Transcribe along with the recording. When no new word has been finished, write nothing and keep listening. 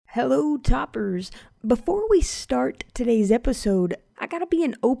Hello, toppers. Before we start today's episode, I gotta be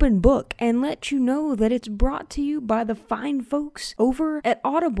an open book and let you know that it's brought to you by the fine folks over at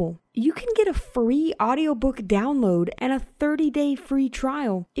Audible. You can get a free audiobook download and a 30-day free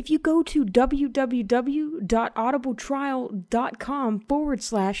trial if you go to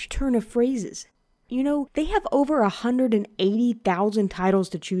www.audibletrial.com/turn of phrases. You know, they have over 180,000 titles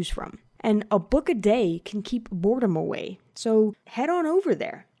to choose from, and a book a day can keep boredom away. So head on over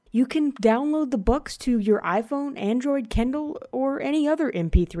there. You can download the books to your iPhone, Android, Kindle, or any other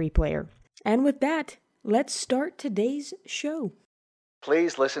MP3 player. And with that, let's start today's show.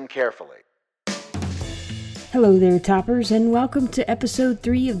 Please listen carefully. Hello there, toppers, and welcome to episode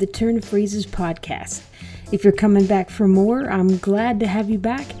 3 of the Turn of Phrases podcast. If you're coming back for more, I'm glad to have you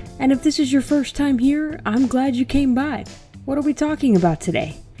back. And if this is your first time here, I'm glad you came by. What are we talking about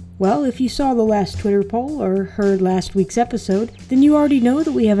today? Well, if you saw the last Twitter poll or heard last week's episode, then you already know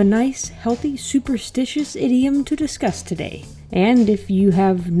that we have a nice, healthy, superstitious idiom to discuss today. And if you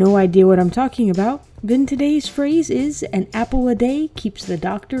have no idea what I'm talking about, then today's phrase is, "An apple a day keeps the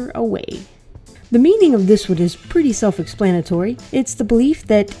doctor away." The meaning of this one is pretty self-explanatory. It's the belief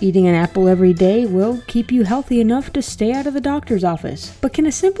that eating an apple every day will keep you healthy enough to stay out of the doctor's office. But can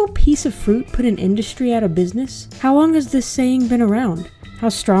a simple piece of fruit put an industry out of business? How long has this saying been around? How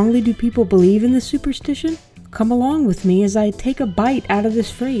strongly do people believe in this superstition? Come along with me as I take a bite out of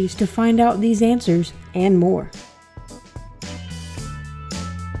this phrase to find out these answers and more.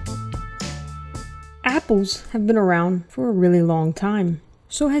 Apples have been around for a really long time.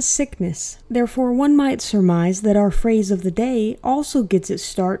 So has sickness. Therefore, one might surmise that our phrase of the day also gets its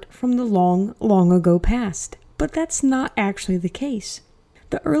start from the long, long ago past. But that's not actually the case.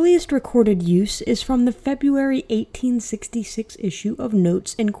 The earliest recorded use is from the February 1866 issue of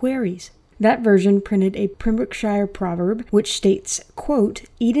Notes and Queries. That version printed a Pembrokeshire proverb which states, quote,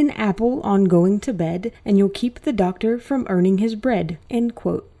 "Eat an apple on going to bed, and you'll keep the doctor from earning his bread," end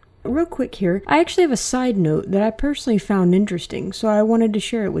quote. Real quick here, I actually have a side note that I personally found interesting, so I wanted to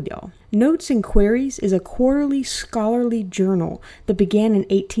share it with y'all. Notes and Queries is a quarterly scholarly journal that began in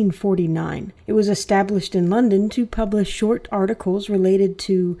 1849. It was established in London to publish short articles related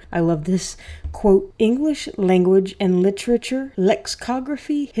to, I love this, quote, "English language and literature,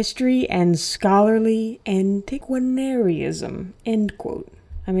 lexicography, history, and scholarly antiquarianism," end quote.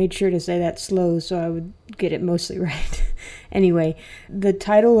 I made sure to say that slow so I would get it mostly right. Anyway, the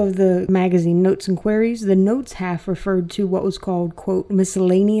title of the magazine, Notes and Queries, the notes half referred to what was called, quote,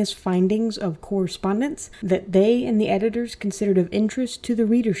 "miscellaneous findings of correspondence that they and the editors considered of interest to the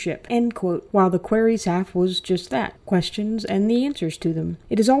readership," end quote, while the queries half was just that, questions and the answers to them.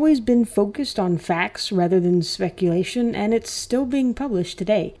 It has always been focused on facts rather than speculation, and it's still being published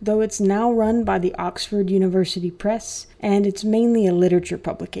today, though it's now run by the Oxford University Press, and it's mainly a literature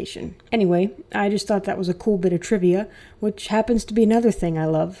publication. Anyway, I just thought that was a cool bit of trivia, which happens to be another thing I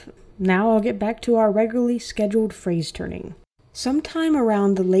love. Now I'll get back to our regularly scheduled phrase turning. Sometime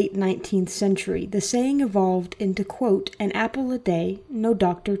around the late 19th century, the saying evolved into, quote, "An apple a day, no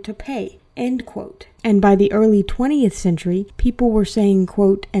doctor to pay," end quote. And by the early 20th century, people were saying,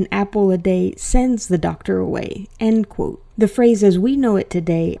 quote, "An apple a day sends the doctor away," end quote. The phrase as we know it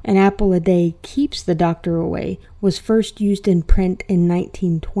today, "an apple a day keeps the doctor away," was first used in print in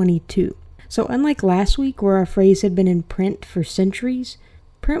 1922. So unlike last week where our phrase had been in print for centuries,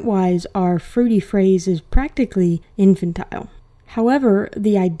 print-wise our fruity phrase is practically infantile. However,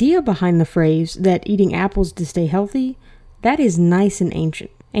 the idea behind the phrase that eating apples to stay healthy, that is nice and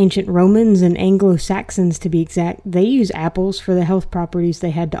ancient. Ancient Romans and Anglo-Saxons, to be exact, they use apples for the health properties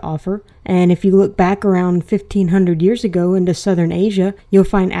they had to offer. And if you look back around 1500 years ago into southern Asia, you'll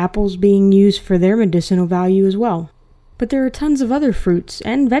find apples being used for their medicinal value as well. But there are tons of other fruits,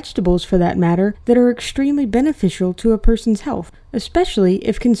 and vegetables for that matter, that are extremely beneficial to a person's health, especially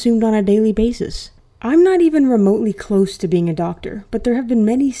if consumed on a daily basis. I'm not even remotely close to being a doctor, but there have been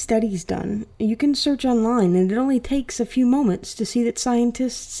many studies done. You can search online, and it only takes a few moments to see that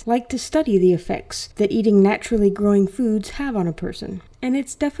scientists like to study the effects that eating naturally growing foods have on a person. And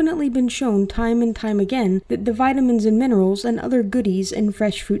it's definitely been shown time and time again that the vitamins and minerals and other goodies in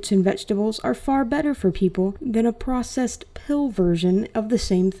fresh fruits and vegetables are far better for people than a processed pill version of the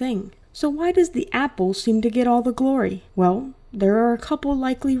same thing. So why does the apple seem to get all the glory? Well, there are a couple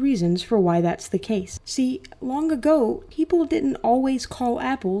likely reasons for why that's the case. See, long ago, people didn't always call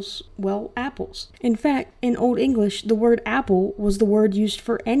apples, well, apples. In fact, in Old English, the word apple was the word used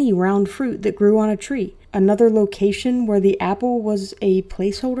for any round fruit that grew on a tree. Another location where the apple was a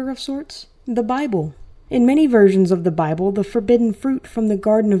placeholder of sorts? The Bible. In many versions of the Bible, the forbidden fruit from the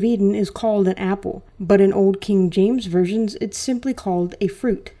Garden of Eden is called an apple, but in Old King James versions, it's simply called a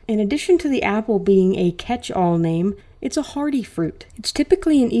fruit. In addition to the apple being a catch-all name, it's a hardy fruit. It's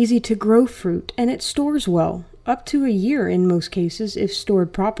typically an easy-to-grow fruit, and it stores well, up to a year in most cases if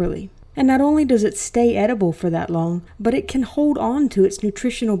stored properly. And not only does it stay edible for that long, but it can hold on to its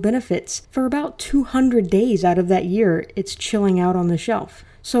nutritional benefits for about 200 days out of that year it's chilling out on the shelf.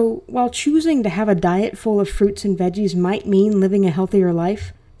 So, while choosing to have a diet full of fruits and veggies might mean living a healthier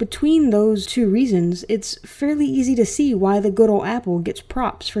life, between those two reasons, it's fairly easy to see why the good old apple gets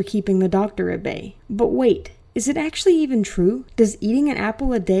props for keeping the doctor at bay. But wait, is it actually even true? Does eating an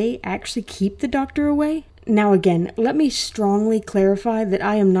apple a day actually keep the doctor away? Now again, let me strongly clarify that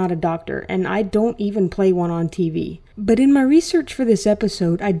I am not a doctor, and I don't even play one on TV. But in my research for this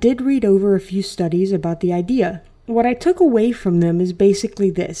episode, I did read over a few studies about the idea. What I took away from them is basically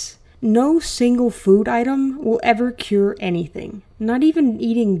this. No single food item will ever cure anything. Not even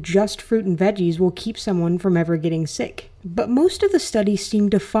eating just fruit and veggies will keep someone from ever getting sick. But most of the studies seem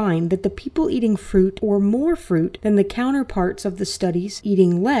to find that the people eating fruit or more fruit than the counterparts of the studies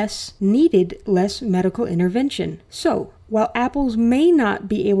eating less needed less medical intervention. So, while apples may not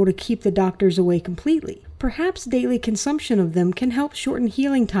be able to keep the doctors away completely, perhaps daily consumption of them can help shorten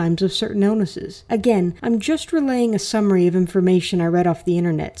healing times of certain illnesses. Again, I'm just relaying a summary of information I read off the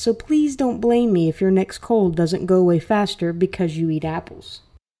internet, so please don't blame me if your next cold doesn't go away faster because you eat apples.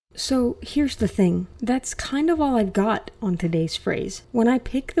 So here's the thing, that's kind of all I've got on today's phrase. When I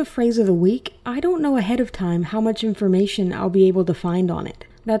pick the phrase of the week, I don't know ahead of time how much information I'll be able to find on it.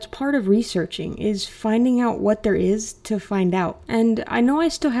 That's part of researching, is finding out what there is to find out. And I know I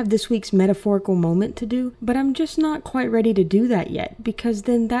still have this week's metaphorical moment to do, but I'm just not quite ready to do that yet, because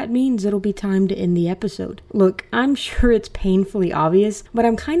then that means it'll be time to end the episode. Look, I'm sure it's painfully obvious, but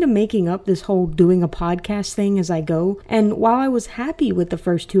I'm kind of making up this whole doing a podcast thing as I go, and while I was happy with the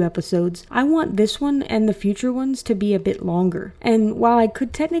first 2 episodes, I want this one and the future ones to be a bit longer. And while I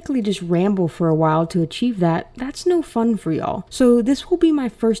could technically just ramble for a while to achieve that, that's no fun for y'all. So this will be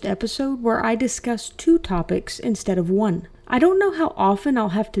my first episode where I discuss 2 topics instead of 1. I don't know how often I'll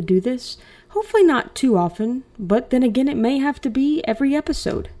have to do this, hopefully not too often, but then again it may have to be every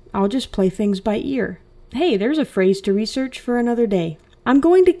episode. I'll just play things by ear. Hey, there's a phrase to research for another day. I'm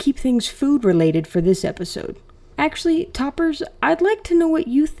going to keep things food related for this episode. Actually, Toppers, I'd like to know what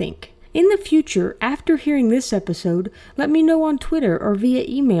you think. In the future, after hearing this episode, let me know on Twitter or via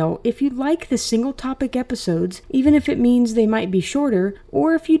email if you'd like the single topic episodes, even if it means they might be shorter,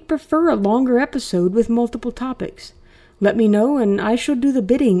 or if you'd prefer a longer episode with multiple topics. Let me know and I shall do the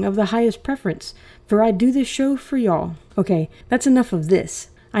bidding of the highest preference, for I do this show for y'all. Okay, that's enough of this.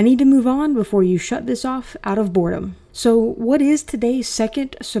 I need to move on before you shut this off out of boredom. So what is today's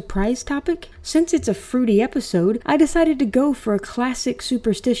second surprise topic? Since it's a fruity episode, I decided to go for a classic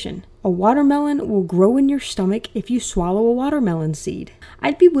superstition. A watermelon will grow in your stomach if you swallow a watermelon seed.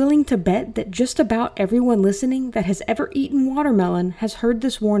 I'd be willing to bet that just about everyone listening that has ever eaten watermelon has heard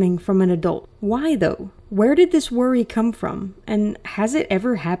this warning from an adult. Why though? Where did this worry come from? And has it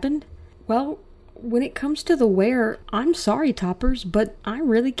ever happened? Well, when it comes to the where, I'm sorry, Toppers, but I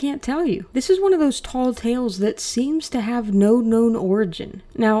really can't tell you. This is one of those tall tales that seems to have no known origin.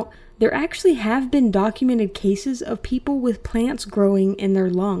 Now, there actually have been documented cases of people with plants growing in their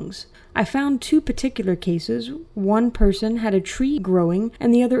lungs. I found 2 particular cases. One person had a tree growing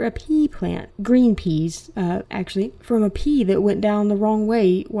and the other a pea plant, green peas, from a pea that went down the wrong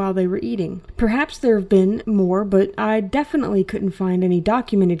way while they were eating. Perhaps there have been more, but I definitely couldn't find any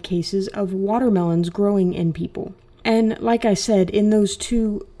documented cases of watermelons growing in people. And like I said, in those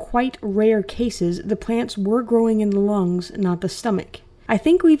 2 quite rare cases, the plants were growing in the lungs, not the stomach. I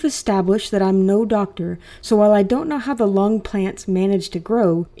think we've established that I'm no doctor, so while I don't know how the lung plants manage to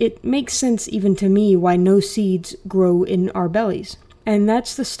grow, it makes sense even to me why no seeds grow in our bellies. And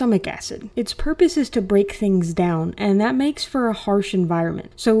that's the stomach acid. Its purpose is to break things down, and that makes for a harsh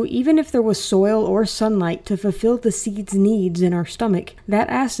environment. So even if there was soil or sunlight to fulfill the seed's needs in our stomach, that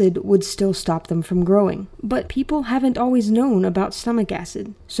acid would still stop them from growing. But people haven't always known about stomach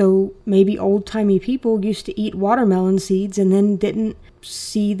acid. So maybe old-timey people used to eat watermelon seeds and then didn't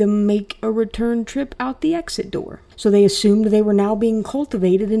see them make a return trip out the exit door. So they assumed they were now being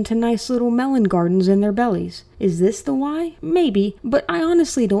cultivated into nice little melon gardens in their bellies. Is this the why? Maybe, but I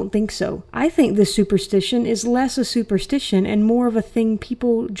honestly don't think so. I think this superstition is less a superstition and more of a thing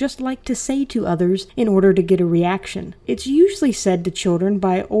people just like to say to others in order to get a reaction. It's usually said to children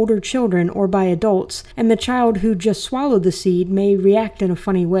by older children or by adults, and the child who just swallowed the seed may react in a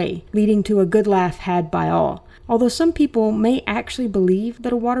funny way, leading to a good laugh had by all. Although some people may actually believe believe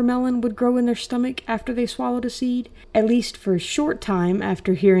that a watermelon would grow in their stomach after they swallowed a seed, at least for a short time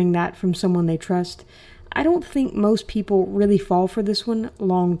after hearing that from someone they trust. I don't think most people really fall for this one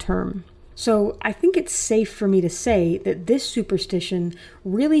long term. So I think it's safe for me to say that this superstition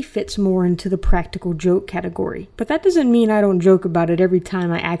really fits more into the practical joke category. But that doesn't mean I don't joke about it every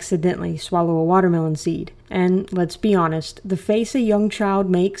time I accidentally swallow a watermelon seed. And let's be honest, the face a young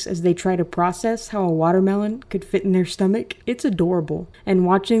child makes as they try to process how a watermelon could fit in their stomach, it's adorable. And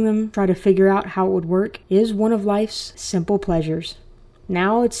watching them try to figure out how it would work is one of life's simple pleasures.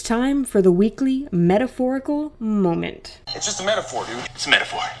 Now it's time for the weekly metaphorical moment. It's just a metaphor, dude. It's a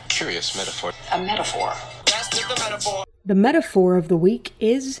metaphor. Curious metaphor. A metaphor. That's just a metaphor. The metaphor of the week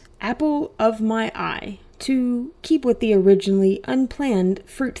is apple of my eye, to keep with the originally unplanned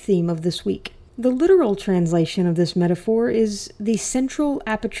fruit theme of this week. The literal translation of this metaphor is the central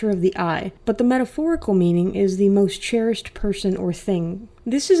aperture of the eye, but the metaphorical meaning is the most cherished person or thing.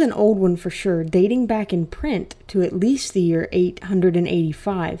 This is an old one for sure, dating back in print to at least the year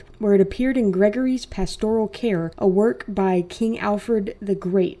 885, where it appeared in Gregory's Pastoral Care, a work by King Alfred the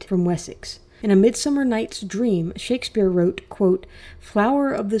Great from Wessex. In A Midsummer Night's Dream, Shakespeare wrote, quote,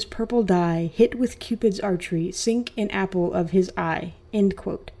 "Flower of this purple dye, hit with Cupid's archery, sink an apple of his eye," end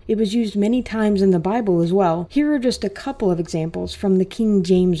quote. It was used many times in the Bible as well. Here are just a couple of examples from the King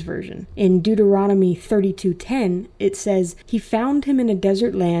James Version. In Deuteronomy 32:10, it says, "He found him in a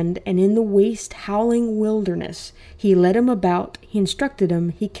desert land, and in the waste howling wilderness. He led him about, he instructed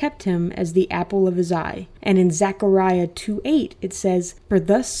him, he kept him as the apple of his eye." And in Zechariah 2:8, it says, "For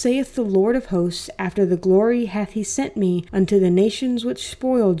thus saith the Lord of hosts, after the glory hath he sent me unto the nations which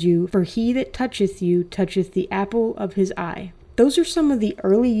spoiled you, for he that toucheth you toucheth the apple of his eye." Those are some of the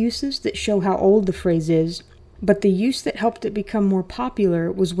early uses that show how old the phrase is, but the use that helped it become more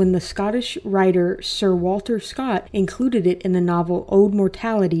popular was when the Scottish writer Sir Walter Scott included it in the novel Ode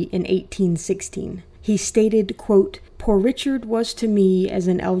Mortality in 1816. He stated, quote, "Poor Richard was to me as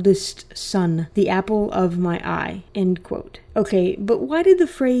an eldest son, the apple of my eye," end quote. Okay, but why did the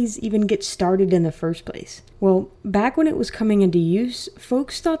phrase even get started in the first place? Well, back when it was coming into use,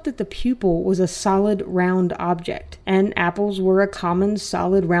 folks thought that the pupil was a solid round object, and apples were a common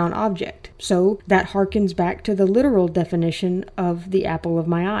solid round object. So that harkens back to the literal definition of the apple of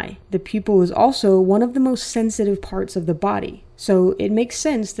my eye. The pupil is also one of the most sensitive parts of the body. So it makes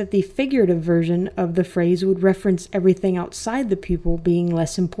sense that the figurative version of the phrase would reference everything outside the pupil being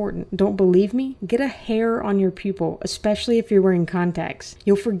less important. Don't believe me? Get a hair on your pupil, especially if you're wearing contacts.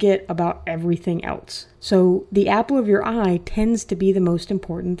 You'll forget about everything else. So the apple of your eye tends to be the most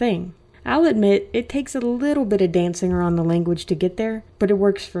important thing. I'll admit, it takes a little bit of dancing around the language to get there, but it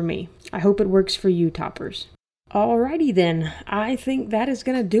works for me. I hope it works for you, toppers. Alrighty then, I think that is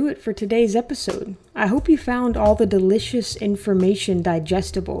going to do it for today's episode. I hope you found all the delicious information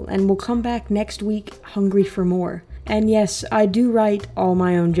digestible and will come back next week hungry for more. And yes, I do write all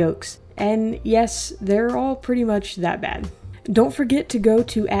my own jokes. And yes, they're all pretty much that bad. Don't forget to go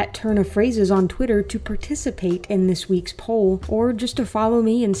to @TurnOfPhrases on Twitter to participate in this week's poll, or just to follow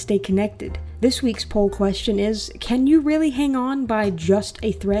me and stay connected. This week's poll question is, can you really hang on by just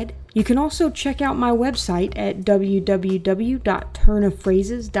a thread? You can also check out my website at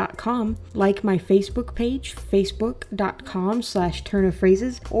www.turnofphrases.com, like my Facebook page,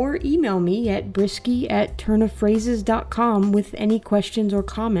 facebook.com/turnofphrases, or email me at brisky@turnofphrases.com with any questions or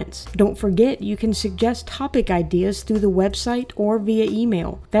comments. Don't forget, you can suggest topic ideas through the website or via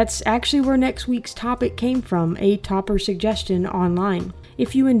email. That's actually where next week's topic came from, a topper suggestion online.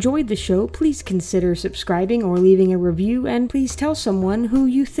 If you enjoyed the show, please consider subscribing or leaving a review, and please tell someone who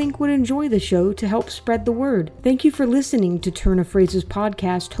you think would enjoy the show to help spread the word. Thank you for listening to Turn of Phrases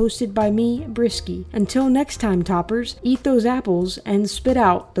podcast, hosted by me, Brisky. Until next time, toppers, eat those apples and spit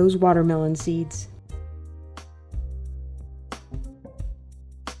out those watermelon seeds.